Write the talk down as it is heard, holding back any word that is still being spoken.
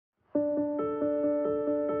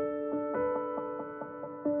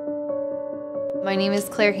My name is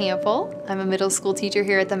Claire Hampel. I'm a middle school teacher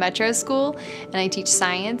here at the Metro School, and I teach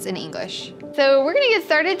science and English. So we're gonna get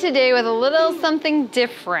started today with a little something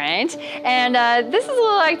different. And this is a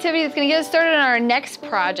little activity that's gonna get us started on our next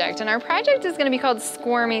project. And our project is gonna be called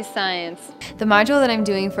Squirmy Science. The module that I'm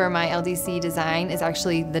doing for my LDC design is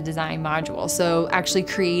actually the design module. So actually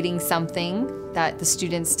creating something that the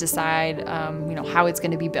students decide how it's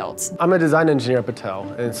gonna be built. I'm a design engineer at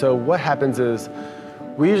Patel. And so what happens is,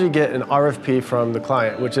 we usually get an RFP from the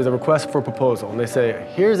client, which is a request for proposal. And they say,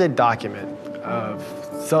 here's a document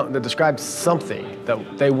that describes something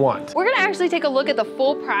that they want. We're gonna actually take a look at the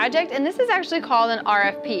full project, and this is actually called an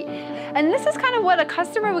RFP. And this is kind of what a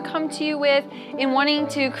customer would come to you with in wanting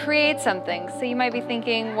to create something. So you might be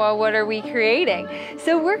thinking, well, what are we creating?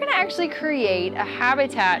 So we're gonna actually create a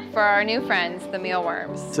habitat for our new friends, the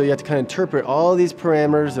mealworms. So you have to kind of interpret all these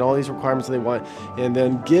parameters and all these requirements that they want, and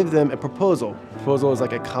then give them a proposal. Proposal is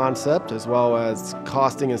like a concept as well as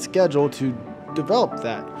costing and schedule to develop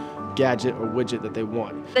that gadget or widget that they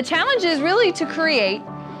want. The challenge is really to create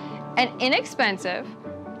an inexpensive,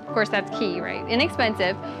 of course that's key, right?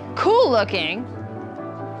 Inexpensive, cool looking,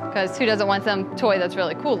 because who doesn't want some toy that's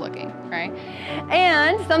really cool looking, right?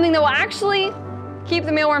 And something that will actually keep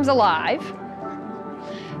the mealworms alive,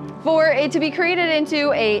 for it to be created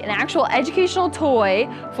into an actual educational toy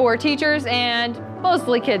for teachers and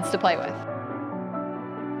mostly kids to play with.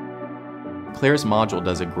 Claire's module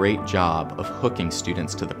does a great job of hooking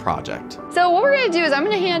students to the project. So what we're gonna do is I'm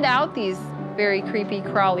gonna hand out these very creepy,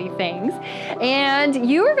 crawly things, and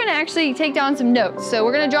you are gonna actually take down some notes. So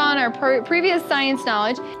we're gonna draw on our previous science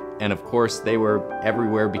knowledge. And of course, they were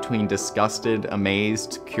everywhere between disgusted,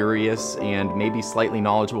 amazed, curious, and maybe slightly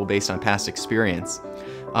knowledgeable based on past experience.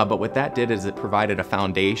 But what that did is it provided a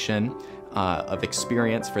foundation of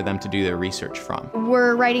experience for them to do their research from.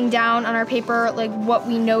 We're writing down on our paper like what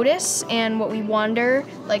we notice and what we wonder,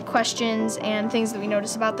 like questions and things that we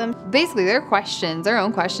notice about them. Basically their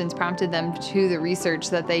own questions prompted them to the research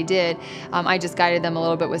that they did. I just guided them a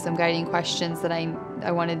little bit with some guiding questions that I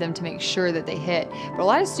wanted them to make sure that they hit. But a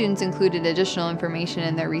lot of students included additional information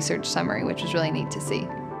in their research summary, which was really neat to see.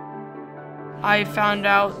 I found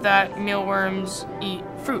out that mealworms eat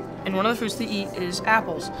fruit, and one of the fruits they eat is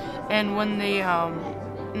apples. And when they,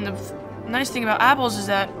 and the nice thing about apples is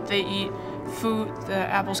that they eat food. The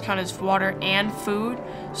apples count as water and food.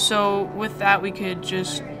 So with that, we could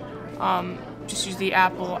just use the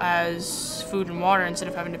apple as food and water instead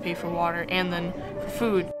of having to pay for water and then for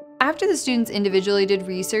food. After the students individually did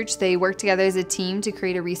research, they worked together as a team to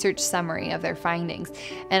create a research summary of their findings.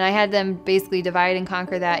 And I had them basically divide and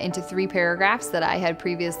conquer that into 3 paragraphs that I had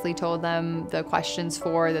previously told them the questions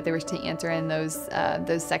for that they were to answer in those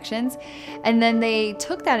sections. And then they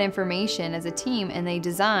took that information as a team and they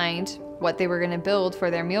designed what they were going to build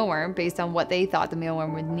for their mealworm based on what they thought the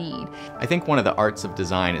mealworm would need. I think one of the arts of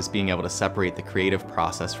design is being able to separate the creative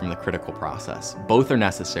process from the critical process. Both are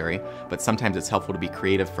necessary, but sometimes it's helpful to be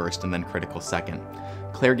creative first and then critical second.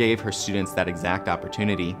 Claire gave her students that exact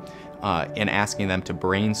opportunity in asking them to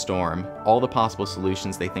brainstorm all the possible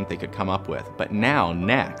solutions they think they could come up with. But now,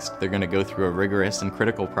 next, they're going to go through a rigorous and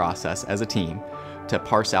critical process as a team to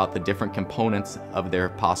parse out the different components of their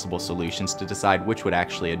possible solutions to decide which would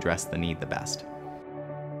actually address the need the best.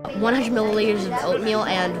 100 milliliters of oatmeal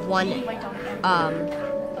and 1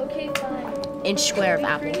 inch square of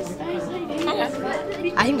apples.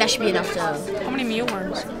 Okay. I think that should be enough to... How many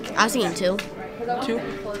mealworms? I was thinking 2. 2?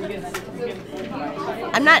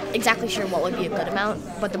 I'm not exactly sure what would be a good amount,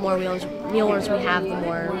 but the more mealworms we have, the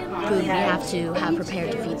more food we have to have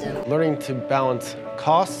prepared to feed them. Learning to balance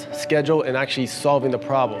cost, schedule, and actually solving the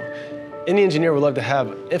problem. Any engineer would love to have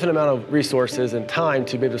an infinite amount of resources and time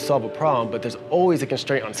to be able to solve a problem, but there's always a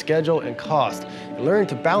constraint on schedule and cost. And learning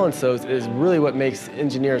to balance those is really what makes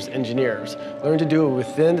engineers engineers. Learning to do it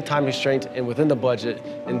within the time constraint and within the budget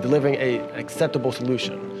and delivering an acceptable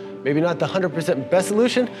solution. Maybe not the 100% best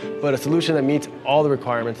solution, but a solution that meets all the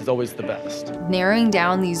requirements is always the best. Narrowing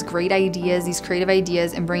down these great ideas, these creative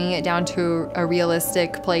ideas, and bringing it down to a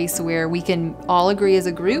realistic place where we can all agree as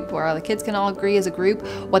a group, or the kids can all agree as a group,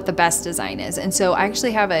 what the best design is. And so I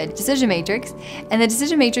actually have a decision matrix, and the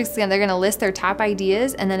decision matrix, they're going to list their top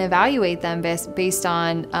ideas and then evaluate them based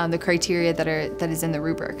on the criteria that is in the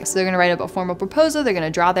rubric. So they're going to write up a formal proposal, they're going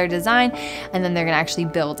to draw their design, and then they're going to actually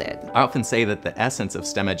build it. I often say that the essence of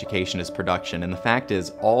STEM education is production, and the fact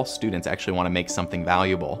is all students actually want to make something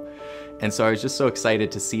valuable. And so I was just so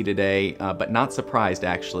excited to see today, but not surprised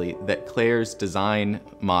actually, that Claire's design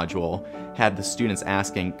module had the students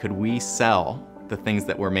asking, could we sell the things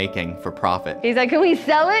that we're making for profit. He's like, can we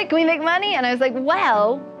sell it? Can we make money? And I was like,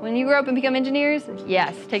 well, when you grow up and become engineers,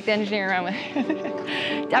 yes, take the engineering around with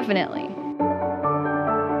you. Definitely.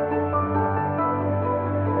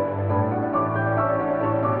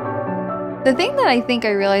 The thing that I think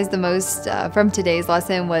I realized the most from today's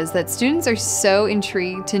lesson was that students are so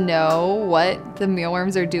intrigued to know what the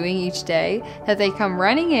mealworms are doing each day that they come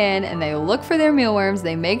running in and they look for their mealworms,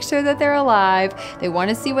 they make sure that they're alive, they want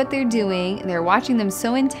to see what they're doing, and they're watching them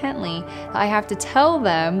so intently that I have to tell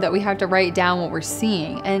them that we have to write down what we're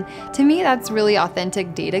seeing. And to me, that's really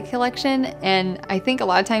authentic data collection. And I think a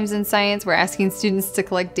lot of times in science, we're asking students to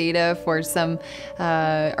collect data for some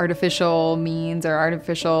artificial means or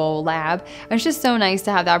artificial lab. And it's just so nice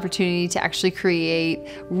to have the opportunity to actually create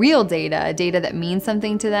real data, data that means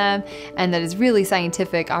something to them and that is really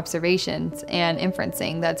scientific observations and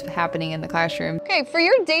inferencing that's happening in the classroom. Okay, for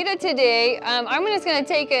your data today, I'm just gonna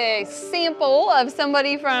take a sample of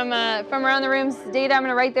somebody from around the room's data. I'm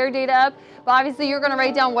gonna write their data up, but obviously you're gonna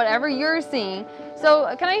write down whatever you're seeing.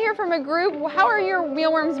 So can I hear from a group, how are your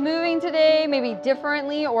mealworms moving today? Maybe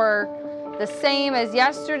differently or the same as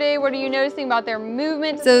yesterday? What are you noticing about their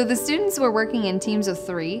movement? So the students were working in teams of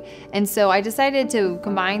 3, and so I decided to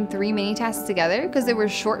combine 3 mini tasks together because they were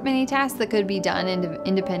short mini tasks that could be done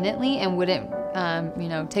independently and wouldn't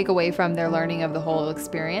take away from their learning of the whole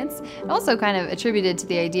experience. And also kind of attributed to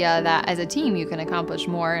the idea that as a team you can accomplish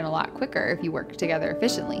more and a lot quicker if you work together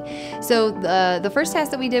efficiently. So the first task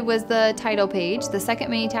that we did was the title page. The second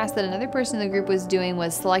mini task that another person in the group was doing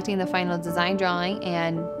was selecting the final design drawing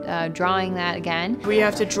and drawing that again. We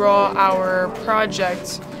have to draw our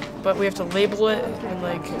project, but we have to label it and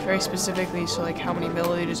like very specifically, so like how many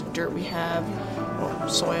milliliters of dirt we have, or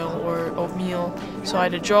soil or oatmeal. So I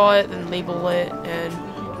had to draw it and label it,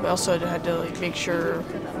 and we also had to like make sure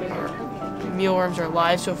our mealworms are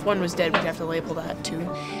alive. So if one was dead, we'd have to label that too.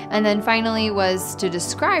 And then finally was to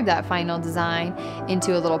describe that final design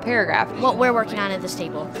into a little paragraph. What we're working on at this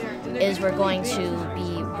table is we're going to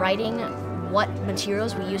be writing what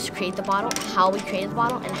materials we used to create the bottle, how we created the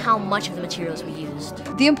bottle, and how much of the materials we used.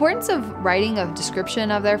 The importance of writing a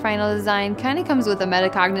description of their final design kind of comes with a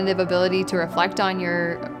metacognitive ability to reflect on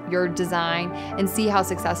your design and see how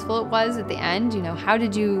successful it was at the end. You know, how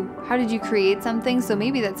did you create something so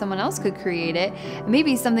maybe that someone else could create it?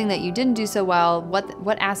 Maybe something that you didn't do so well,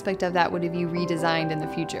 what aspect of that would have you redesigned in the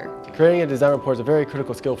future? Creating a design report is a very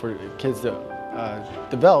critical skill for kids to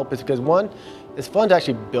develop. It's because one, it's fun to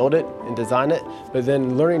actually build it and design it, but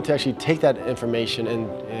then learning to actually take that information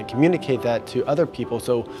and communicate that to other people,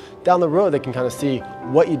 so down the road they can kind of see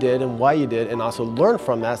what you did and why you did, and also learn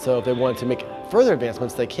from that, so if they want to make further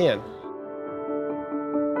advancements, they can.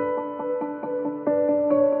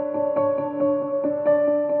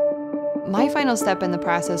 My final step in the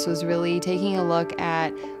process was really taking a look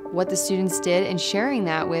at what the students did and sharing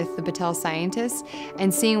that with the Battelle scientists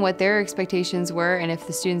and seeing what their expectations were and if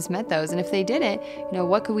the students met those. And if they didn't,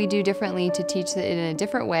 what could we do differently to teach it in a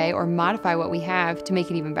different way or modify what we have to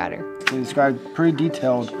make it even better? They described pretty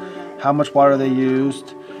detailed how much water they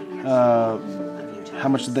used, how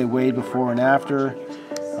much they weighed before and after,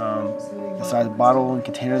 the size of bottle and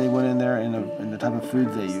container they went in there, and the type of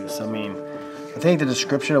foods they used. So, I mean, I think the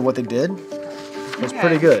description of what they did was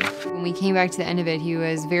pretty good. When we came back to the end of it, he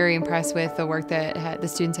was very impressed with the work that the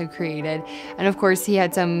students had created. And of course, he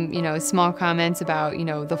had some, small comments about,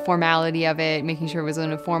 the formality of it, making sure it was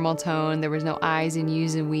in a formal tone, there was no I's and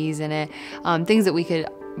U's and we's in it, things that we could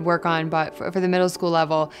work on. But for the middle school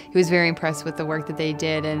level, he was very impressed with the work that they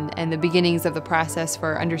did and the beginnings of the process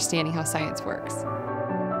for understanding how science works.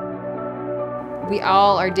 We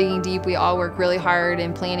all are digging deep, we all work really hard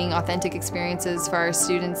in planning authentic experiences for our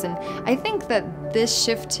students, and I think that this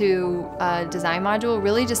shift to a design module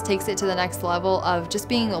really just takes it to the next level of just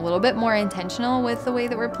being a little bit more intentional with the way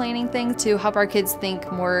that we're planning things to help our kids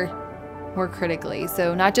think more critically.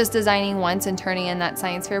 So not just designing once and turning in that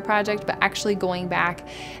science fair project, but actually going back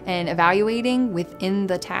and evaluating within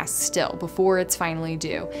the task still before it's finally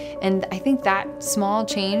due. And I think that small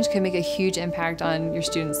change can make a huge impact on your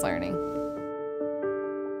students' learning.